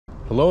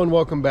Hello and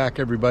welcome back,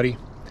 everybody.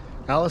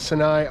 Alice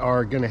and I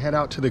are going to head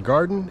out to the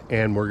garden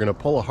and we're going to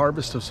pull a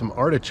harvest of some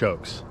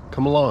artichokes.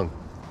 Come along.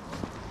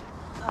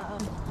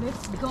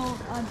 Let's go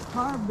and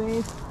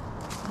harvest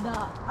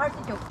the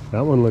artichoke.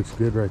 That one looks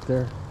good right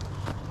there.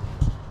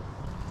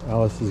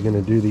 Alice is going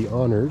to do the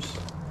honors.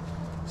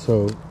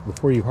 So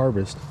before you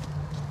harvest,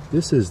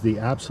 this is the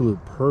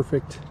absolute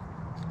perfect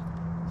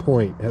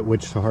point at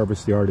which to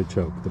harvest the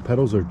artichoke. The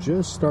petals are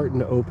just starting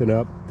to open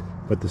up,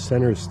 but the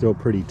center is still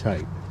pretty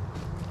tight.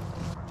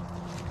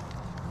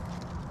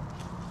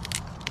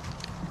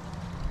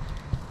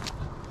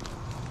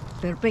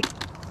 Perfect.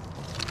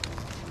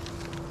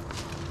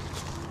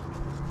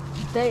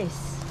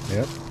 This.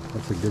 Yep,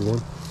 that's a good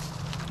one.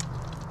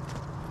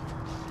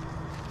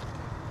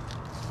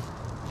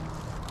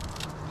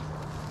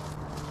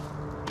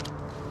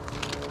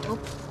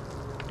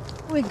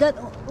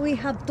 We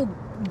have to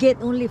get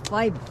only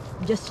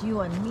 5, just you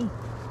and me.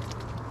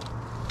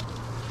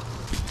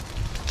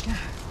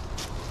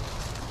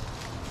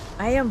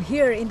 I am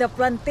here in the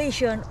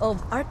plantation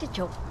of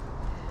artichoke,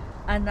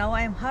 and now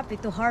I am happy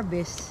to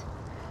harvest.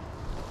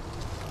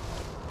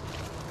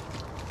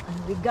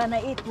 And we're gonna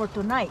eat for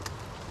tonight.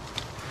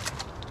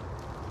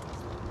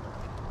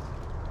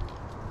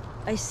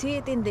 I see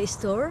it in the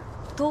store,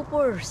 2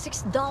 for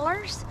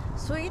 $6,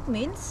 so it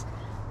means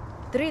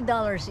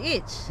 $3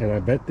 each. And I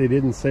bet they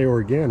didn't say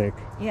organic.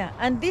 Yeah,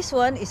 and this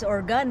one is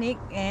organic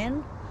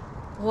and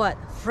what?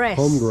 Fresh.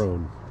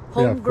 Homegrown.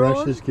 Homegrown.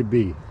 Yeah, fresh as could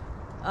be.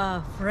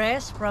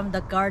 Fresh from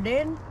the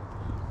garden,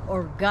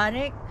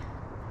 organic,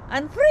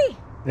 and free.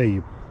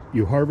 Hey,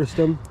 you harvest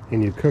them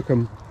and you cook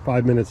them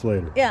 5 minutes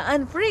later. Yeah,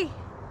 and free.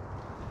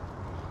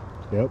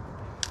 Yep.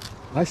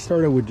 I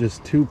started with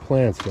just 2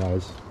 plants,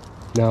 guys.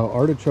 Now,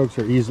 artichokes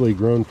are easily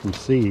grown from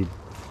seed,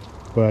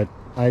 but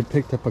I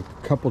picked up a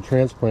couple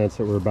transplants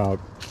that were about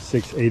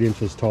 6-8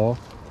 inches tall,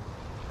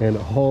 and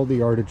all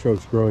the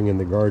artichokes growing in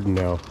the garden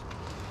now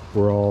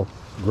were all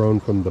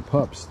grown from the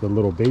pups, the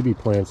little baby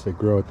plants that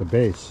grow at the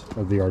base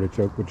of the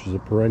artichoke, which is a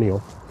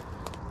perennial.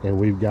 And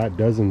we've got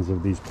dozens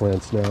of these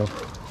plants now.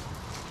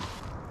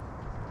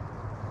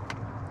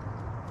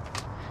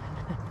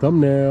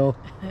 Thumbnail.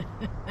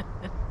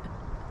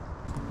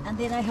 And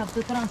then I have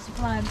to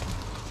transplant.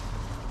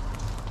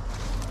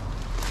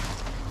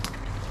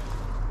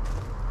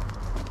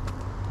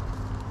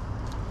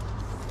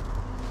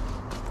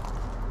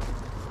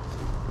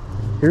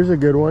 Here's a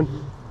good one.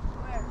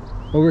 Where?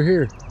 Over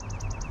here.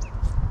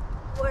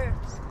 Where?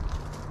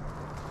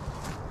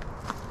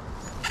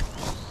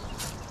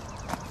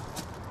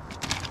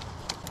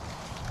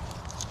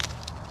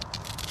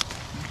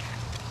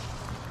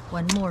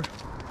 One more.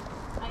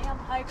 I am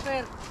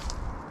hyper.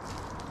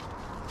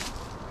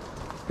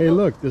 Hey,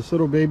 look, this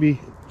little baby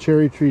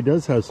cherry tree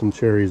does have some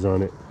cherries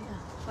on it. Yeah,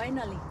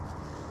 finally.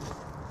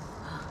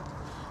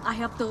 I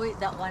have to eat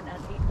that one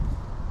and eat.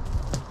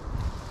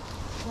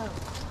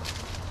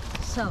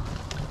 So,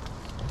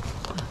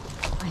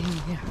 I am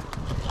here.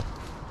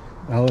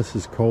 Alice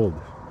is cold.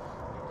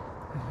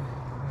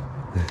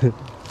 Look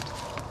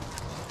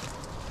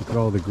at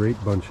all the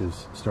great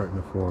bunches starting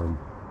to form.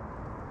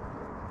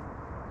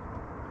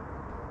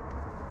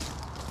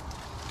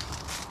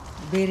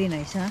 Very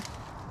nice, huh?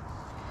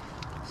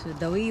 So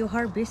the way you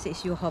harvest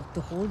is you have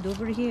to hold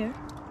over here,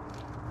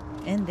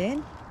 and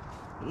then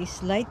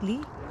slightly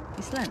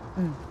slant.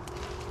 You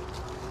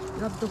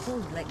have to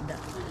hold like that.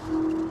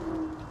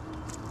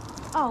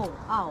 Ow,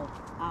 ow,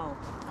 ow,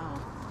 ow.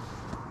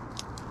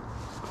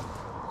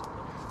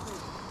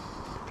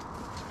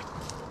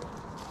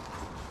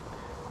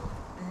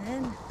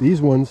 And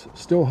These ones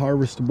still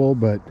harvestable,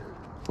 but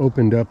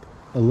opened up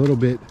a little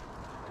bit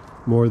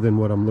more than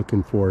what I'm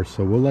looking for.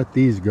 So we'll let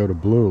these go to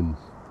bloom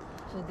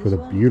so for the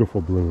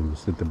beautiful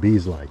blooms that the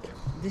bees like.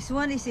 this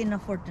one is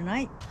enough for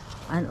tonight.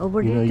 And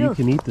over You know, there you too.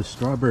 can eat the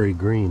strawberry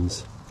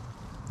greens.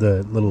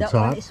 The little That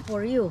top. one is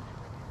for you.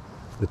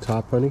 The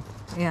top, honey.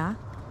 Yeah.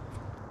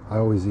 I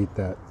always eat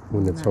that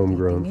when it's Not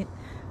homegrown. eating it.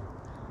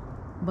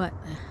 But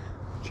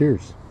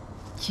Cheers.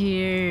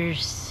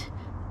 cheers.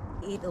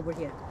 Eat over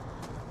here.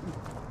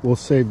 We'll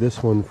save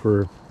this one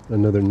for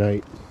another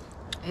night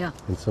Yeah.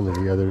 and some of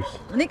the others.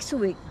 Next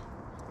week.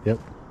 Yep.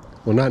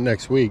 Well, not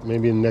next week.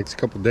 Maybe in the next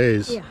couple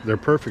days. Yeah. They're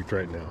perfect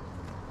right now.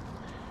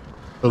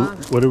 So,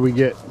 what did we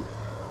get?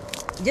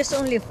 Just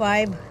only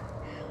 5.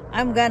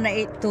 I'm gonna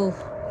eat 2.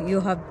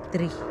 You have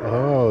 3.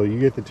 Oh, you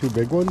get the 2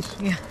 big ones?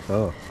 Yeah.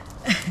 Oh.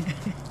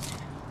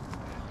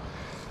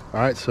 All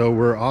right, so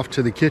we're off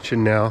to the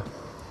kitchen now.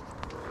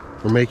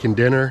 We're making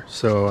dinner,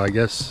 so I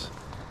guess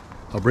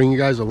I'll bring you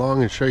guys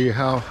along and show you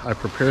how I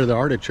prepare the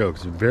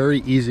artichokes.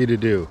 Very easy to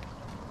do.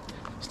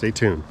 Stay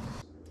tuned.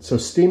 So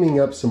steaming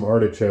up some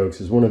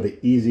artichokes is one of the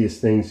easiest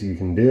things you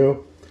can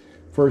do.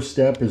 First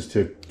step is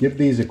to give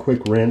these a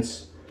quick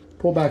rinse.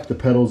 Pull back the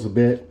petals a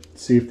bit,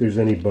 see if there's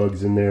any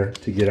bugs in there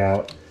to get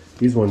out.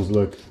 These ones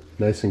look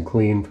nice and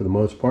clean for the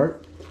most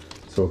part.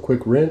 So a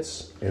quick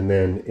rinse, and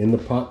then in the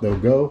pot they'll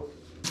go.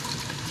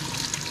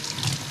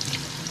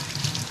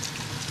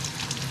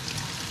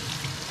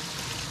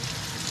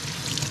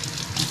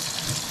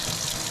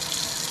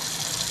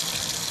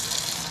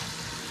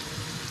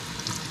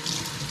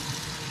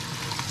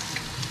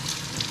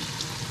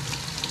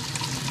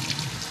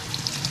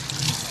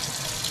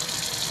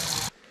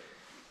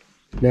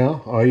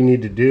 Now all you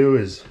need to do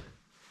is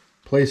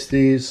place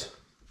these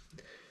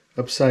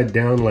upside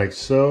down like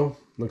so.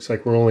 Looks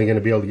like we're only going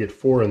to be able to get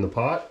 4 in the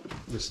pot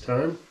this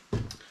time.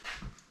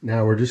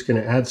 Now we're just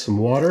going to add some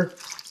water.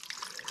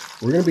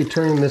 We're going to be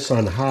turning this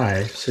on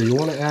high, so you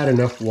want to add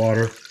enough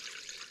water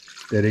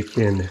that it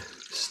can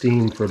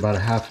steam for about a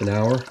half an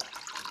hour.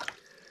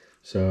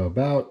 So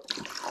about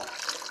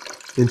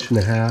 1.5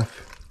 inches.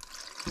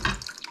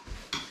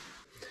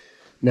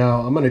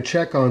 Now I'm going to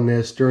check on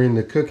this during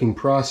the cooking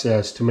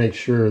process to make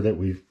sure that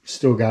we've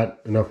still got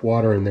enough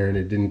water in there and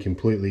it didn't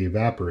completely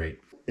evaporate.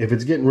 If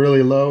it's getting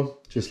really low,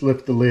 just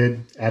lift the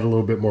lid, add a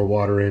little bit more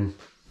water in.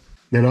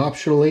 Then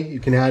optionally, you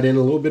can add in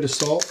a little bit of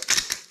salt.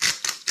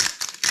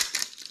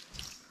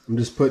 I'm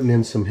just putting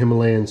in some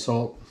Himalayan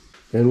salt.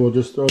 Then we'll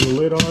just throw the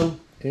lid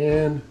on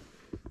and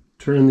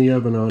turn the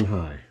oven on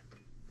high.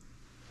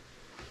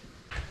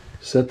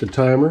 Set the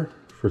timer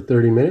for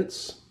 30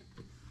 minutes.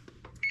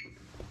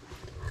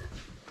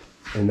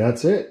 And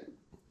that's it.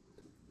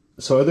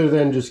 So other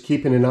than just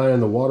keeping an eye on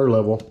the water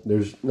level,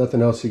 there's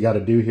nothing else you got to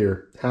do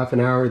here. Half an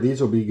hour, these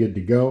will be good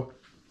to go.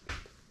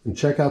 And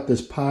check out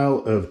this pile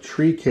of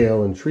tree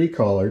kale and tree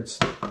collards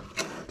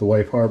the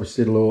wife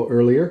harvested a little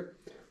earlier.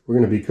 We're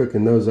going to be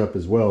cooking those up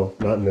as well,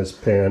 not in this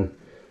pan,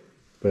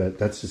 but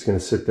that's just going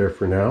to sit there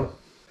for now.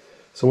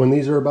 So when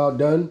these are about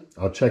done,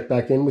 I'll check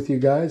back in with you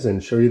guys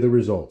and show you the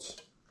results.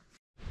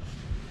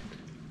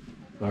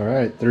 All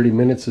right, 30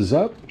 minutes is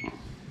up.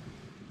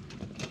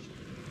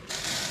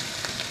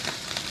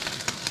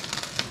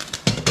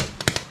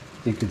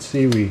 You can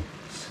see we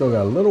still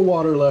got a little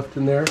water left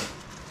in there,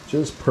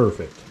 just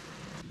perfect.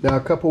 Now a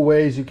couple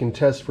ways you can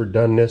test for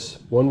doneness.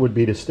 One would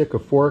be to stick a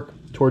fork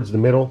towards the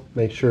middle,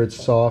 make sure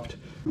it's soft.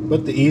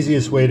 But the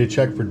easiest way to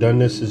check for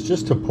doneness is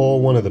just to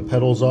pull one of the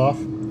petals off.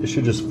 It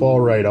should just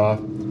fall right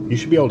off. You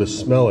should be able to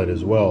smell it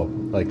as well,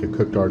 like a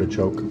cooked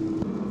artichoke.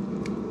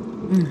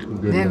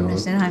 Very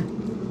nice. I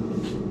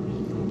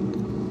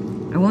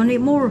want to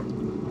eat more.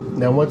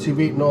 Now once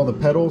you've eaten all the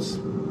petals,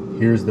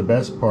 here's the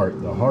best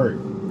part, the heart.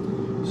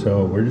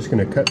 So we're just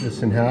going to cut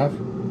this in half.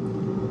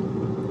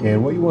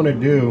 And what you want to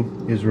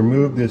do is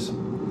remove this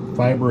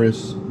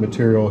fibrous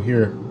material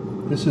here.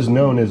 This is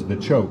known as the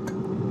choke.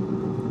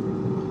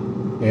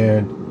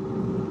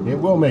 And it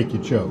will make you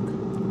choke.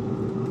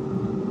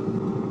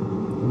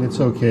 And it's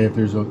okay if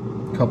there's a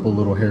couple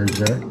little hairs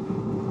there.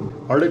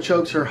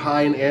 Artichokes are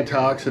high in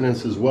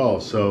antioxidants as well,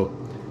 so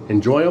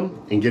enjoy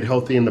them and get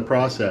healthy in the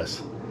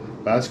process.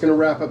 But that's going to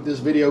wrap up this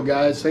video,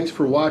 guys. Thanks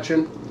for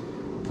watching.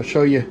 I'll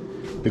show you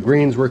the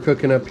greens we're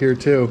cooking up here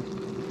too.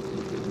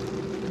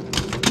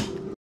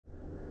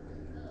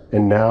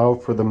 And now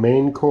for the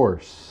main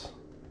course.